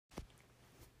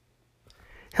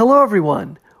Hello,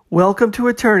 everyone. Welcome to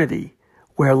Eternity,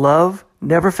 where love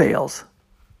never fails.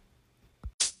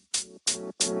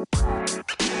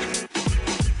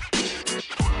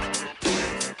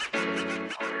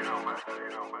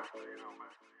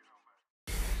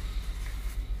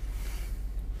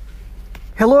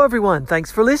 Hello, everyone.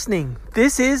 Thanks for listening.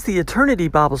 This is the Eternity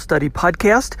Bible Study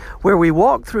Podcast, where we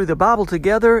walk through the Bible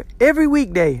together every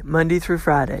weekday, Monday through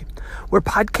Friday. We're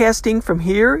podcasting from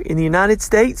here in the United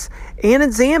States and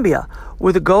in Zambia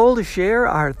with a goal to share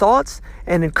our thoughts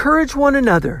and encourage one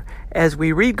another as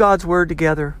we read God's Word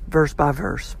together, verse by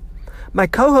verse. My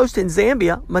co-host in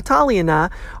Zambia, Matali, and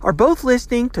I are both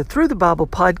listening to Through the Bible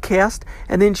podcast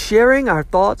and then sharing our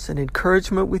thoughts and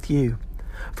encouragement with you.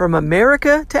 From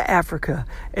America to Africa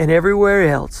and everywhere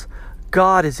else,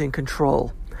 God is in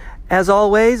control. As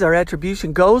always, our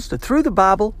attribution goes to Through the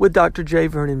Bible with Dr. J.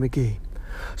 Vernon McGee.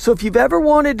 So if you've ever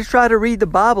wanted to try to read the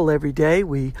Bible every day,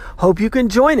 we hope you can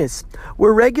join us.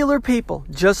 We're regular people,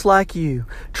 just like you,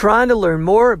 trying to learn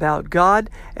more about God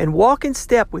and walk in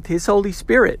step with His Holy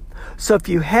Spirit. So if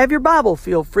you have your Bible,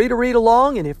 feel free to read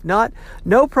along, and if not,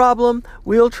 no problem.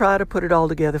 We'll try to put it all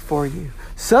together for you.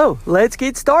 So let's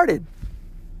get started.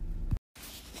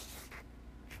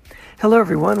 Hello,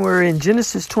 everyone. We're in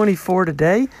Genesis 24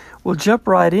 today. We'll jump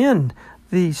right in.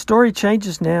 The story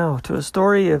changes now to a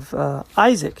story of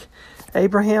Isaac.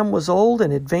 Abraham was old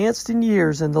and advanced in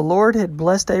years, and the Lord had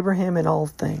blessed Abraham in all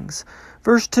things.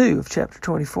 Verse 2 of chapter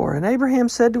 24, And Abraham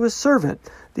said to his servant,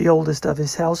 the oldest of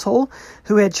his household,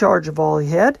 who had charge of all he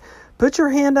had, Put your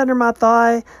hand under my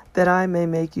thigh, that I may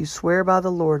make you swear by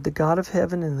the Lord, the God of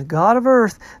heaven and the God of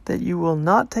earth, that you will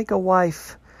not take a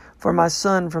wife for my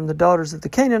son from the daughters of the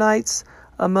Canaanites,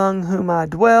 among whom I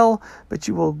dwell, but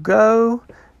you will go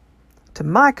to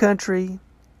my country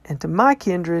and to my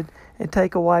kindred and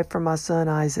take a wife for my son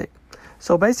Isaac.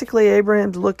 So basically,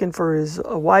 Abraham's looking for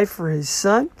a wife for his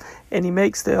son, and he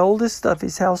makes the oldest of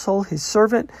his household, his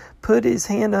servant, put his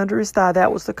hand under his thigh.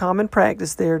 That was the common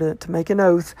practice there to make an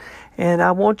oath. And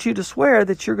I want you to swear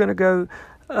that you're going to go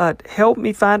help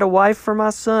me find a wife for my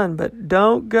son, but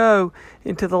don't go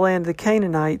into the land of the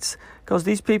Canaanites, because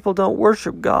these people don't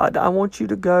worship God. I want you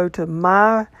to go to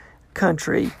my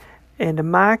country and to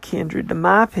my kindred, to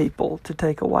my people, to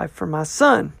take a wife for my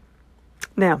son.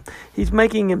 Now, he's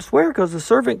making him swear because the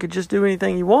servant could just do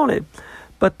anything he wanted.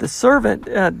 But the servant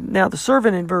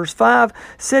in verse 5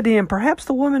 said to him, Perhaps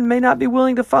the woman may not be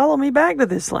willing to follow me back to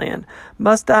this land.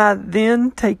 Must I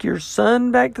then take your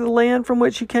son back to the land from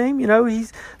which he came?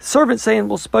 The servant saying,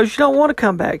 Well, suppose you don't want to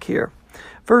come back here.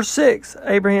 Verse 6,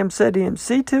 Abraham said to him,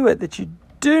 See to it that you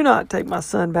do not take my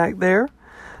son back there.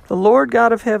 The Lord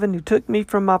God of heaven, who took me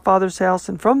from my father's house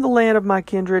and from the land of my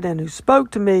kindred, and who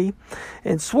spoke to me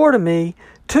and swore to me,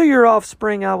 To your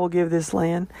offspring I will give this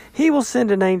land. He will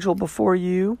send an angel before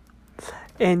you,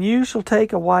 and you shall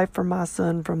take a wife for my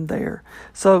son from there.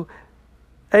 So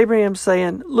Abraham's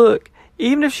saying, look,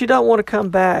 even if she don't want to come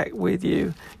back with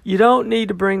you, you don't need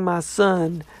to bring my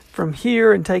son from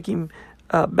here and take him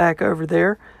back over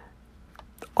there.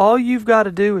 All you've got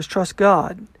to do is trust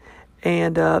God.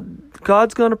 And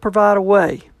God's going to provide a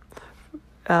way.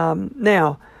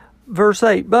 Now, verse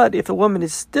 8, But if the woman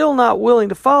is still not willing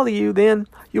to follow you, then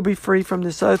you'll be free from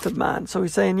this oath of mine. So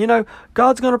he's saying,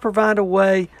 God's going to provide a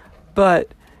way,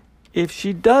 but if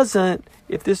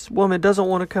this woman doesn't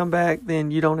want to come back, then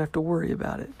you don't have to worry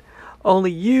about it.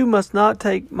 Only you must not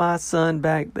take my son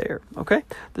back there. Okay?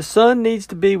 The son needs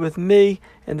to be with me,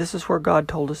 and this is where God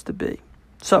told us to be.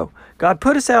 So, God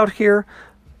put us out here.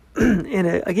 And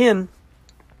again,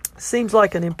 seems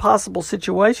like an impossible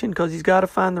situation because he's got to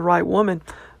find the right woman.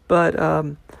 But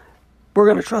we're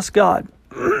going to trust God.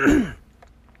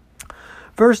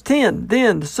 Verse 10,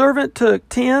 Then the servant took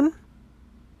 10.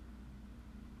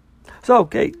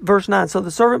 Verse 9. So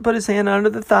the servant put his hand under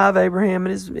the thigh of Abraham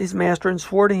and his master and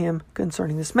swore to him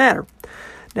concerning this matter.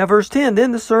 Now verse 10,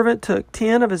 Then the servant took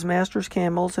 10 of his master's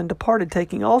camels and departed,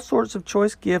 taking all sorts of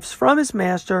choice gifts from his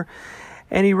master.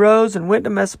 And he rose and went to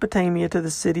Mesopotamia to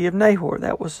the city of Nahor.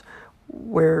 That was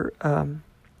where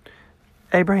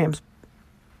Abraham's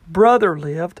brother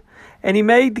lived. And he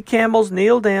made the camels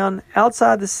kneel down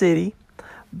outside the city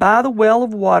by the well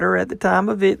of water at the time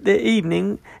of the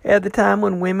evening, at the time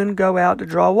when women go out to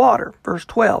draw water. Verse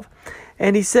 12.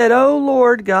 And he said, O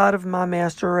Lord God of my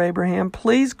master Abraham,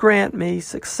 please grant me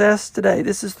success today.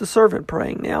 This is the servant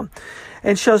praying now.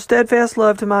 And show steadfast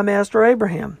love to my master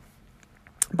Abraham.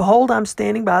 Behold, I'm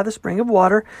standing by the spring of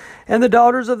water, and the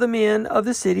daughters of the men of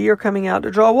the city are coming out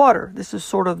to draw water. This is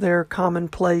sort of their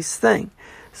commonplace thing.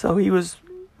 So he was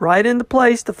right in the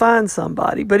place to find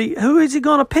somebody. But who is he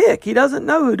going to pick? He doesn't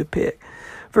know who to pick.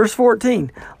 Verse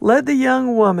 14, let the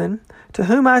young woman to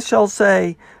whom I shall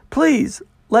say, please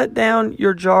let down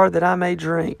your jar that I may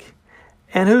drink.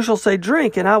 And who shall say,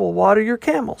 drink, and I will water your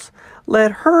camels.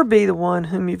 Let her be the one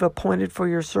whom you've appointed for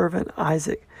your servant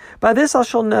Isaac. By this I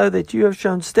shall know that you have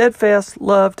shown steadfast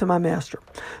love to my master.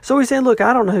 So he's saying, look,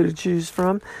 I don't know who to choose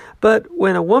from. But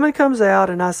when a woman comes out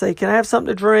and I say, can I have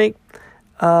something to drink?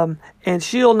 And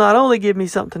she'll not only give me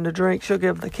something to drink, she'll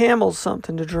give the camels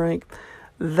something to drink.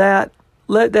 Let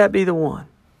that be the one.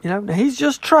 Now he's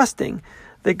just trusting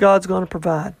that God's going to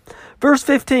provide. Verse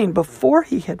 15, before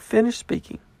he had finished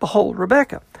speaking, behold,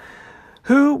 Rebecca,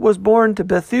 who was born to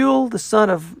Bethuel, the son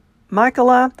of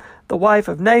Michael, the wife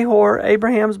of Nahor,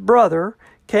 Abraham's brother,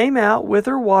 came out with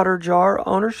her water jar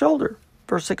on her shoulder.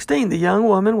 Verse 16, the young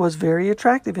woman was very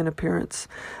attractive in appearance,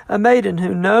 a maiden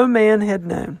whom no man had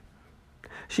known.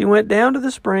 She went down to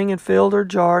the spring and filled her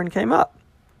jar and came up.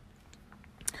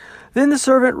 Then the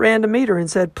servant ran to meet her and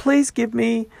said, please give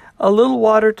me a little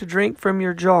water to drink from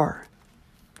your jar.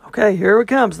 Okay, here it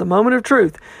comes, the moment of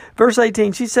truth. Verse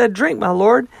 18, she said, drink, my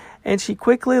lord. And she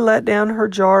quickly let down her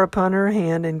jar upon her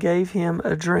hand and gave him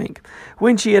a drink.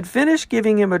 When she had finished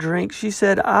giving him a drink, she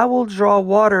said, I will draw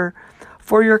water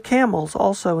for your camels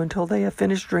also until they have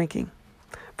finished drinking.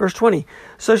 Verse 20,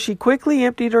 so she quickly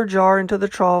emptied her jar into the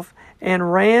trough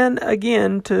and ran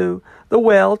again to the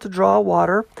well to draw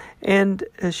water, and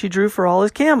she drew for all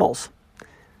his camels.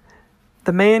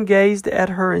 The man gazed at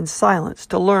her in silence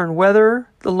to learn whether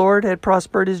the Lord had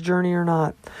prospered his journey or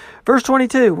not. Verse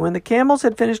 22, when the camels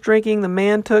had finished drinking, the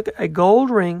man took a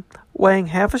gold ring weighing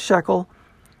half a shekel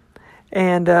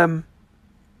and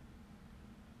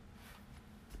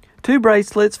 2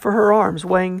 bracelets for her arms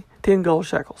weighing 10 gold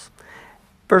shekels.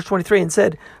 Verse 23, and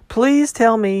said, please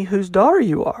tell me whose daughter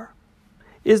you are.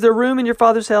 Is there room in your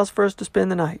father's house for us to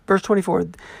spend the night? Verse 24,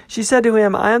 she said to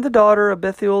him, I am the daughter of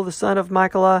Bethuel, the son of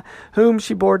Michael, whom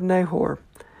she bore to Nahor.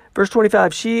 Verse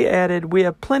 25, she added, we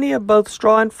have plenty of both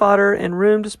straw and fodder and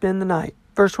room to spend the night.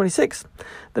 Verse 26,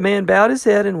 the man bowed his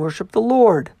head and worshipped the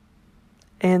Lord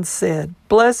and said,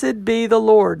 blessed be the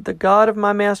Lord, the God of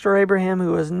my master Abraham,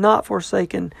 who has not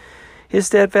forsaken his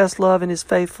steadfast love and his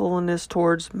faithfulness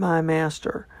towards my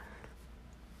master.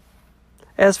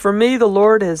 As for me, the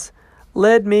Lord has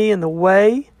led me in the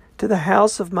way to the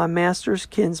house of my master's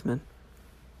kinsman.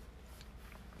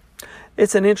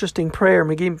 It's an interesting prayer.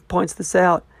 McGee points this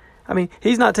out. I mean,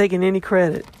 he's not taking any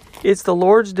credit. It's the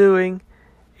Lord's doing,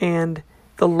 and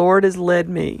the Lord has led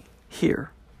me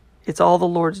here. It's all the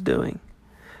Lord's doing.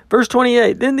 Verse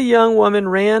 28, then the young woman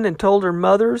ran and told her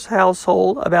mother's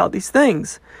household about these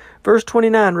things. Verse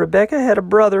 29, Rebekah had a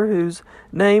brother whose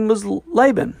name was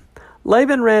Laban.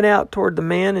 Laban ran out toward the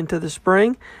man into the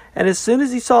spring, and as soon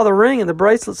as he saw the ring and the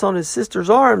bracelets on his sister's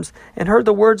arms and heard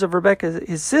the words of Rebekah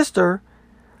his sister,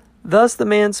 thus the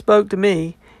man spoke to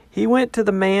me. He went to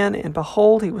the man, and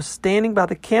behold, he was standing by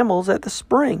the camels at the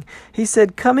spring. He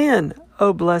said, come in,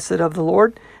 O blessed of the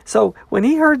Lord. So when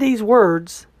he heard these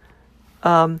words,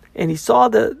 and he saw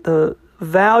the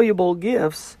valuable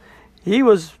gifts, he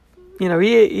was,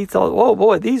 he thought, oh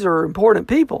boy, these are important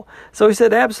people. So he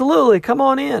said, absolutely, come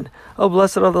on in, O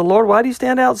blessed of the Lord. Why do you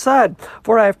stand outside?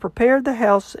 For I have prepared the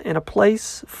house and a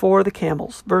place for the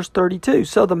camels. Verse 32,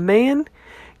 so the man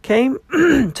came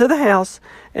to the house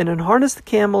and unharnessed the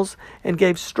camels and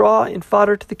gave straw and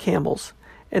fodder to the camels.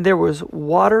 And there was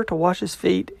water to wash his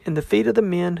feet and the feet of the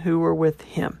men who were with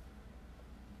him.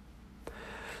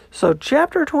 So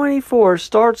chapter 24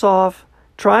 starts off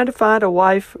trying to find a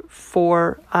wife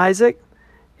for Isaac,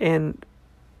 and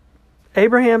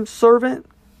Abraham's servant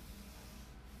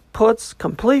puts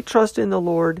complete trust in the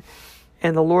Lord,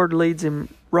 and the Lord leads him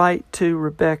right to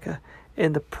Rebekah.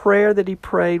 And the prayer that he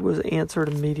prayed was answered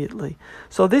immediately.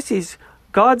 So this is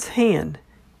God's hand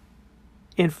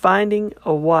in finding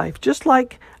a wife. Just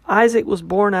like Isaac was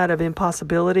born out of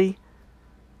impossibility,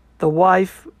 the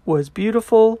wife was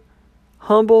beautiful,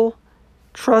 humble,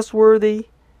 trustworthy,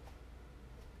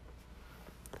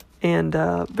 and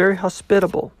very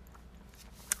hospitable.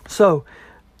 So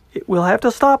we'll have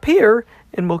to stop here,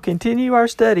 and we'll continue our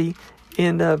study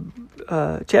in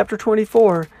chapter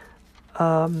 24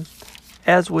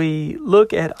 as we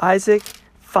look at Isaac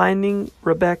finding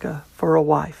Rebekah for a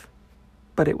wife.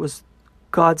 But it was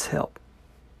God's help.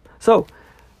 So,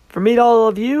 from me to all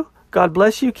of you, God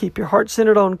bless you. Keep your heart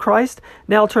centered on Christ.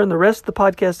 Now I'll turn the rest of the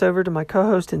podcast over to my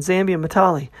co-host in Zambia,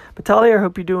 Matali. Matali, I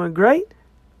hope you're doing great.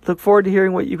 Look forward to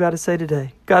hearing what you got to say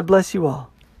today. God bless you all.